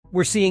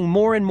We're seeing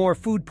more and more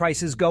food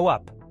prices go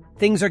up.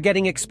 Things are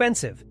getting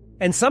expensive,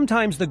 and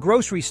sometimes the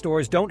grocery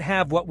stores don't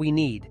have what we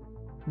need.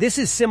 This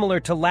is similar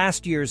to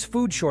last year's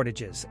food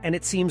shortages, and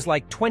it seems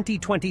like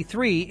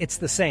 2023 it's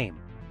the same.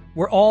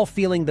 We're all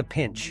feeling the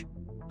pinch.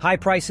 High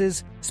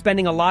prices,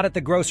 spending a lot at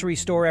the grocery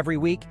store every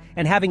week,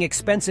 and having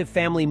expensive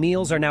family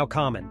meals are now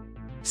common.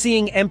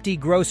 Seeing empty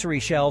grocery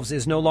shelves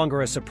is no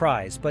longer a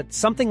surprise, but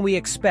something we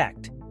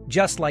expect,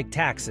 just like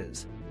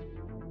taxes.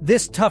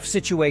 This tough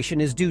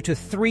situation is due to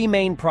three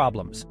main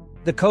problems: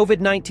 the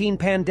COVID-19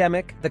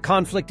 pandemic, the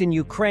conflict in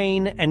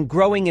Ukraine, and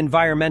growing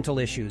environmental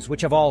issues,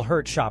 which have all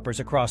hurt shoppers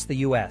across the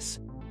U.S.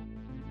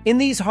 In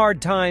these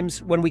hard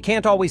times, when we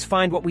can't always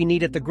find what we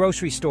need at the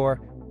grocery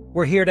store,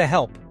 we're here to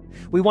help.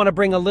 We want to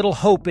bring a little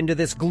hope into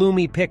this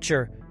gloomy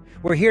picture.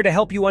 We're here to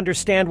help you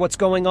understand what's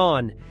going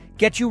on,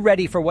 get you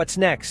ready for what's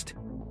next,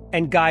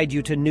 and guide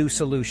you to new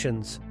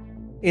solutions.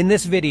 In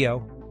this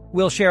video,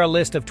 we'll share a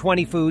list of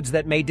 20 foods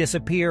that may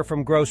disappear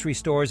from grocery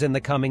stores in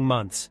the coming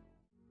months.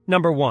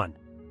 Number 1.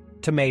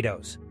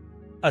 Tomatoes.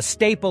 A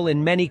staple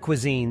in many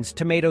cuisines,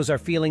 tomatoes are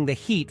feeling the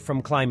heat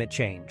from climate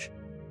change.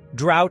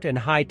 Drought and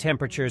high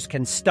temperatures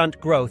can stunt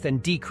growth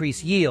and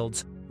decrease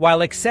yields,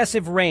 while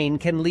excessive rain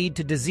can lead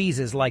to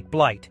diseases like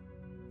blight.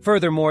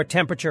 Furthermore,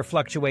 temperature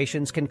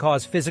fluctuations can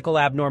cause physical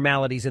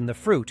abnormalities in the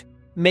fruit,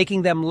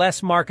 making them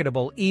less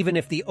marketable even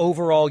if the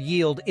overall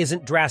yield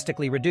isn't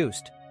drastically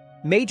reduced.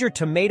 Major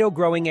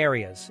tomato-growing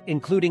areas,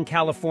 including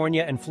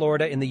California and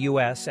Florida in the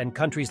U.S. and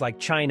countries like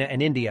China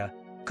and India,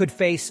 could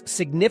face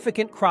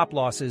significant crop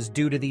losses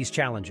due to these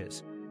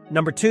challenges.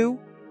 Number 2.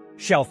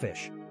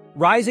 Shellfish.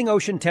 Rising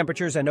ocean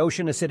temperatures and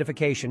ocean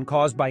acidification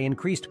caused by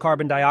increased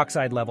carbon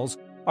dioxide levels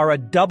are a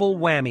double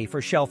whammy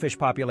for shellfish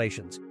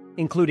populations,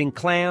 including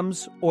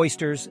clams,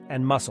 oysters,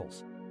 and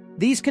mussels.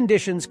 These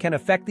conditions can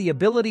affect the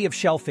ability of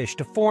shellfish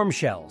to form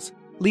shells,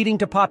 leading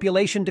to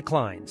population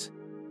declines.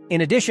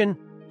 In addition,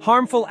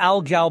 harmful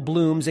algal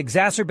blooms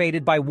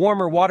exacerbated by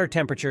warmer water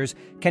temperatures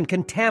can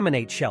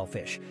contaminate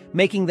shellfish,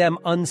 making them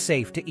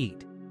unsafe to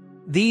eat.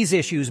 These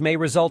issues may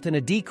result in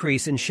a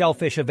decrease in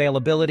shellfish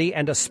availability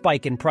and a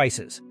spike in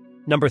prices.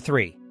 Number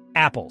 3.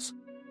 Apples.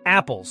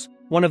 Apples,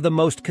 one of the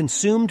most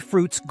consumed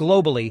fruits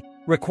globally,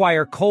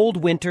 require cold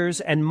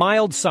winters and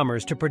mild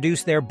summers to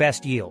produce their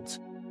best yields.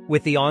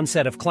 With the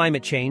onset of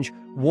climate change,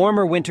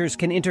 warmer winters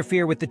can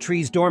interfere with the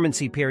tree's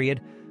dormancy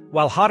period,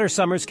 while hotter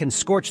summers can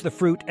scorch the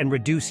fruit and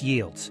reduce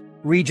yields.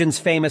 Regions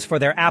famous for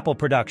their apple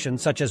production,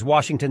 such as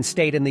Washington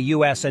State in the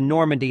U.S. and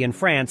Normandy in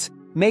France,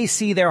 may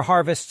see their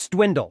harvests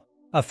dwindle,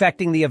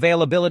 affecting the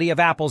availability of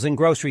apples in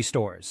grocery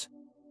stores.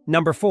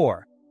 Number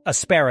 4.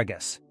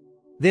 Asparagus.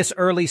 This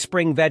early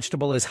spring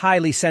vegetable is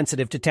highly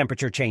sensitive to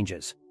temperature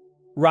changes.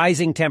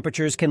 Rising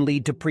temperatures can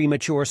lead to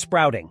premature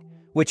sprouting,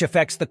 which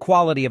affects the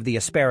quality of the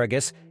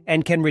asparagus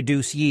and can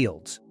reduce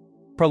yields.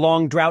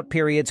 Prolonged drought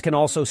periods can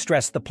also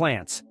stress the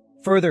plants,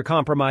 further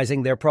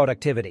compromising their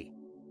productivity.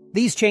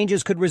 These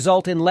changes could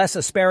result in less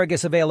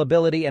asparagus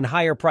availability and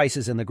higher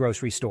prices in the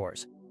grocery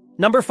stores.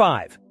 Number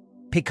 5.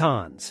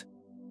 Pecans.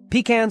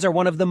 Pecans are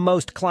one of the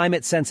most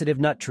climate-sensitive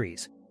nut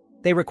trees.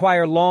 They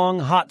require long,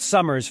 hot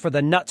summers for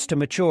the nuts to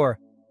mature,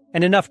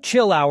 and enough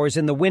chill hours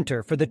in the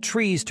winter for the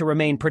trees to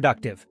remain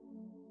productive.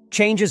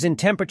 Changes in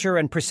temperature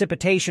and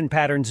precipitation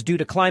patterns due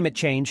to climate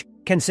change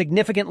can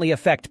significantly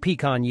affect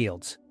pecan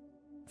yields.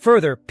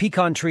 Further,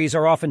 pecan trees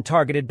are often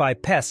targeted by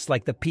pests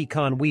like the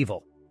pecan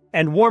weevil,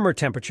 and warmer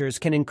temperatures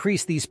can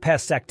increase these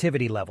pests'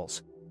 activity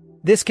levels.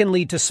 This can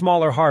lead to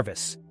smaller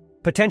harvests,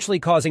 potentially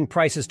causing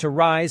prices to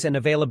rise and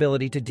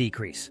availability to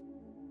decrease.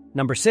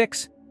 Number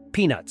 6.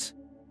 Peanuts.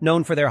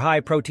 Known for their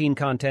high protein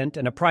content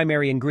and a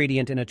primary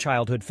ingredient in a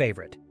childhood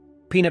favorite,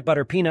 peanut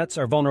butter peanuts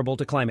are vulnerable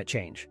to climate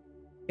change.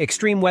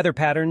 Extreme weather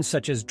patterns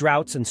such as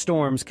droughts and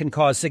storms can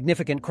cause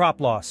significant crop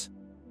loss.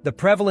 The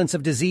prevalence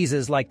of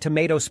diseases like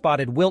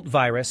tomato-spotted wilt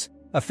virus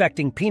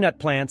affecting peanut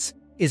plants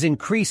is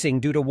increasing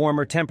due to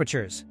warmer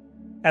temperatures.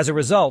 As a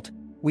result,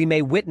 we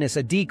may witness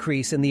a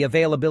decrease in the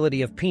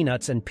availability of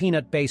peanuts and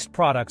peanut-based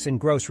products in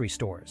grocery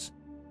stores.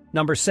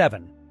 Number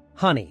 7.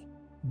 Honey.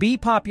 Bee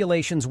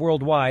populations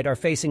worldwide are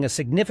facing a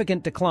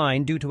significant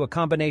decline due to a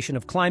combination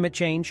of climate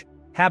change,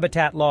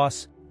 habitat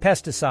loss,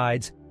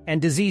 pesticides,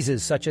 and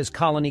diseases such as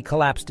colony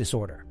collapse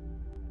disorder.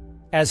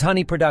 As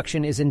honey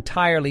production is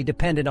entirely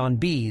dependent on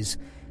bees,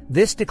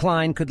 this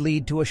decline could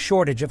lead to a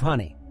shortage of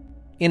honey.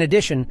 In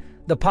addition,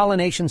 the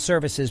pollination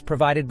services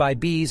provided by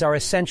bees are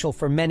essential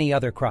for many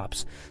other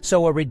crops,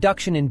 so a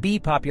reduction in bee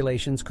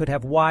populations could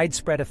have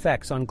widespread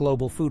effects on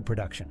global food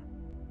production.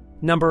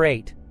 Number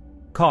 8.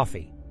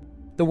 Coffee.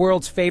 The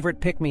world's favorite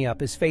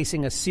pick-me-up is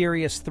facing a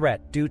serious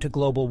threat due to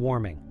global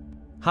warming.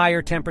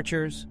 Higher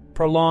temperatures,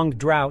 prolonged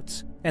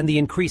droughts, and the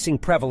increasing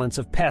prevalence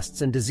of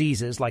pests and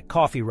diseases like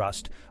coffee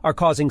rust are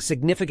causing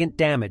significant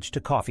damage to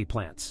coffee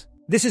plants.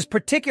 This is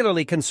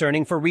particularly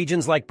concerning for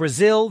regions like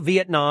Brazil,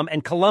 Vietnam,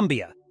 and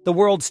Colombia, the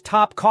world's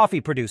top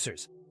coffee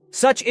producers.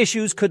 Such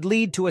issues could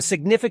lead to a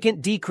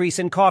significant decrease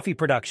in coffee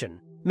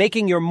production,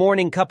 making your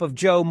morning cup of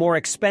joe more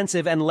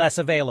expensive and less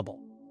available.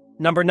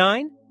 Number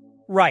 9.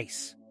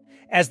 Rice.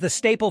 As the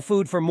staple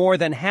food for more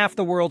than half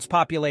the world's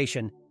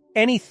population,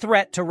 any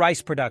threat to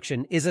rice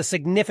production is a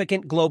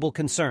significant global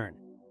concern.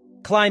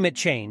 Climate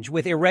change,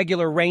 with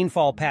irregular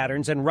rainfall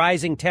patterns and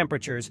rising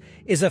temperatures,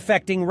 is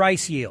affecting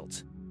rice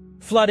yields.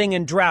 Flooding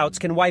and droughts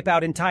can wipe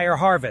out entire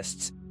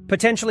harvests,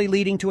 potentially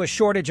leading to a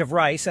shortage of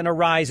rice and a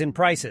rise in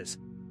prices.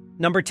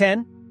 Number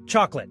 10.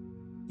 Chocolate.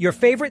 Your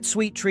favorite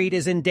sweet treat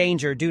is in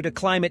danger due to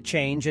climate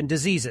change and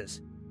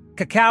diseases.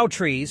 Cacao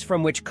trees,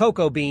 from which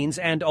cocoa beans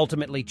and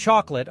ultimately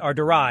chocolate are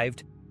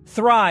derived,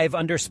 thrive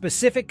under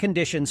specific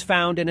conditions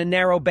found in a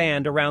narrow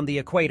band around the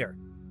equator.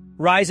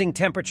 Rising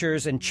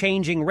temperatures and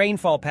changing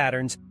rainfall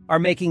patterns are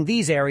making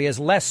these areas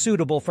less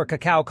suitable for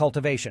cacao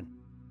cultivation.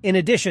 In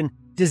addition,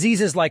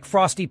 diseases like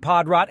frosty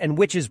pod rot and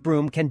witch's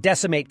broom can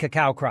decimate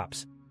cacao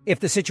crops. If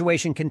the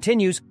situation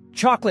continues,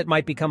 chocolate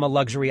might become a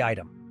luxury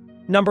item.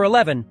 Number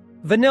 11.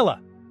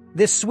 Vanilla.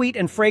 This sweet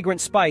and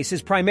fragrant spice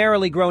is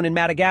primarily grown in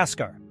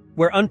Madagascar,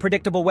 where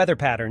unpredictable weather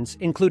patterns,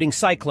 including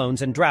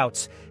cyclones and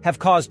droughts, have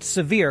caused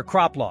severe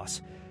crop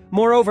loss.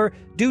 Moreover,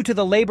 due to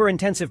the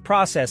labor-intensive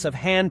process of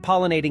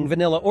hand-pollinating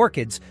vanilla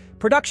orchids,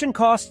 production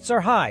costs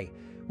are high,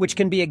 which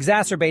can be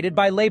exacerbated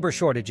by labor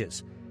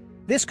shortages.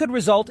 This could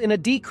result in a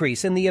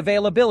decrease in the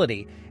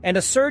availability and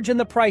a surge in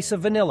the price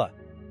of vanilla.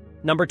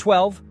 Number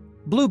 12.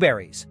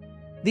 Blueberries.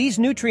 These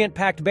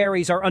nutrient-packed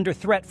berries are under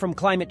threat from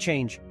climate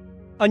change.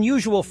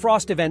 Unusual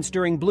frost events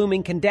during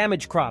blooming can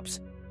damage crops,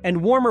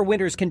 and warmer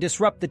winters can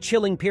disrupt the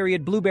chilling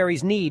period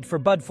blueberries need for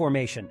bud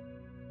formation.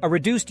 A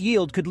reduced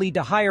yield could lead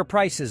to higher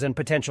prices and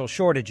potential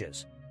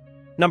shortages.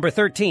 Number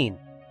 13.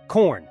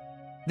 Corn.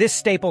 This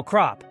staple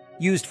crop,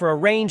 used for a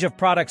range of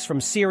products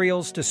from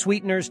cereals to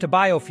sweeteners to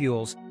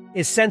biofuels,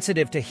 is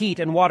sensitive to heat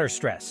and water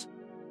stress.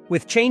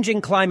 With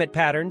changing climate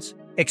patterns,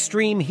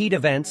 extreme heat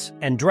events,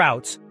 and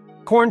droughts,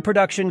 corn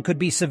production could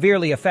be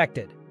severely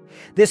affected.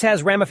 This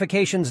has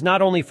ramifications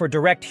not only for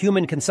direct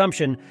human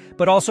consumption,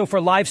 but also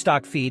for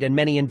livestock feed and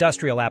many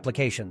industrial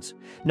applications.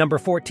 Number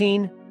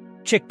 14.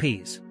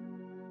 Chickpeas.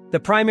 The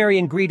primary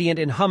ingredient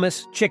in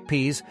hummus,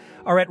 chickpeas,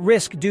 are at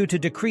risk due to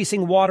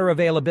decreasing water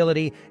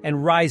availability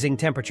and rising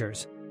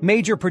temperatures.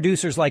 Major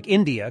producers like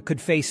India could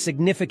face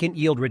significant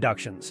yield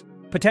reductions,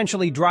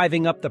 potentially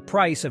driving up the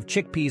price of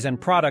chickpeas and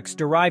products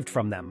derived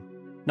from them.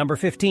 Number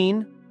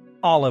 15.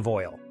 Olive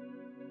oil.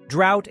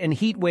 Drought and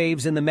heat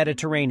waves in the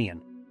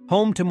Mediterranean,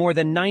 home to more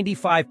than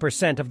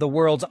 95% of the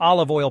world's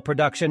olive oil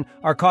production,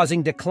 are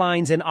causing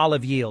declines in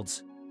olive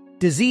yields.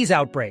 Disease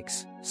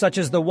outbreaks, such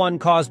as the one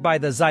caused by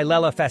the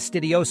Xylella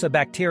fastidiosa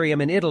bacterium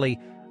in Italy,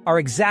 are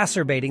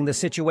exacerbating the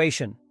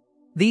situation.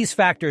 These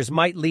factors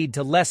might lead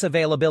to less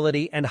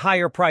availability and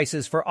higher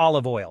prices for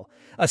olive oil,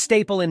 a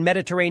staple in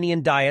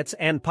Mediterranean diets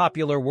and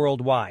popular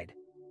worldwide.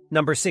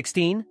 Number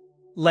 16.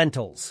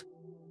 Lentils.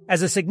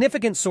 As a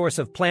significant source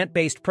of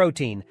plant-based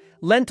protein,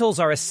 lentils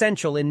are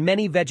essential in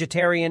many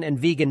vegetarian and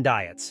vegan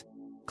diets.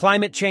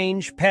 Climate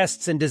change,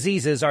 pests, and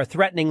diseases are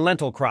threatening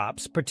lentil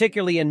crops,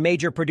 particularly in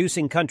major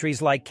producing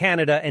countries like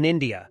Canada and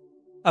India.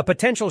 A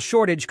potential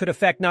shortage could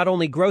affect not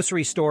only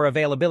grocery store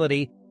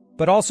availability,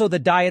 but also the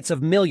diets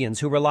of millions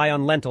who rely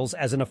on lentils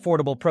as an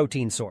affordable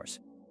protein source.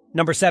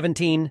 Number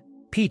 17.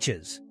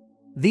 Peaches.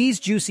 These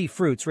juicy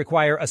fruits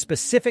require a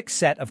specific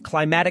set of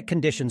climatic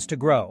conditions to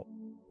grow.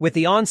 With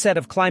the onset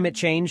of climate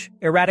change,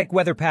 erratic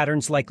weather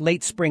patterns like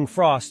late spring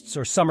frosts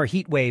or summer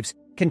heat waves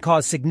can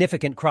cause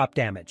significant crop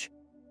damage.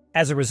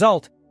 As a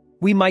result,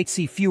 we might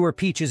see fewer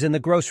peaches in the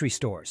grocery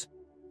stores.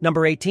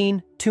 Number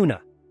 18.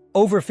 Tuna.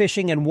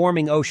 Overfishing and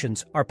warming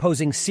oceans are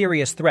posing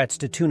serious threats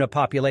to tuna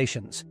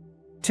populations.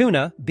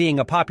 Tuna, being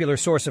a popular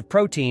source of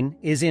protein,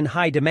 is in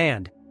high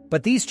demand,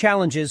 but these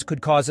challenges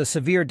could cause a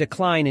severe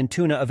decline in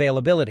tuna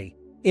availability,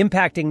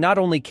 impacting not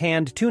only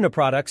canned tuna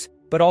products,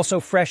 but also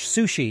fresh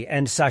sushi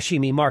and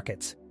sashimi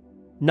markets.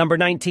 Number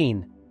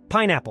 19.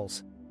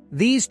 Pineapples.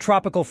 These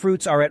tropical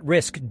fruits are at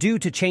risk due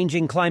to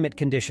changing climate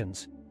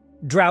conditions.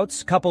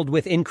 Droughts, coupled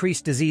with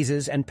increased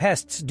diseases and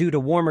pests due to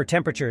warmer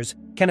temperatures,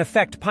 can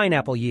affect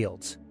pineapple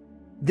yields.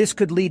 This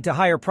could lead to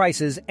higher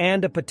prices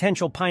and a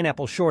potential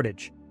pineapple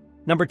shortage.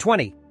 Number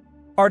 20.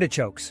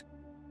 Artichokes.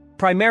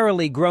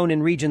 Primarily grown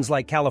in regions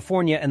like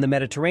California and the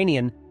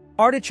Mediterranean,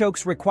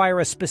 artichokes require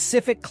a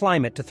specific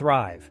climate to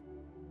thrive.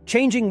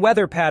 Changing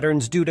weather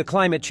patterns due to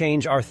climate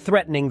change are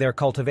threatening their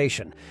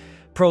cultivation.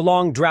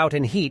 Prolonged drought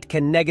and heat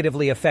can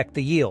negatively affect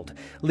the yield,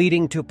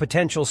 leading to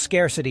potential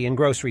scarcity in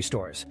grocery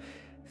stores.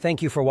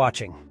 Thank you for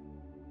watching.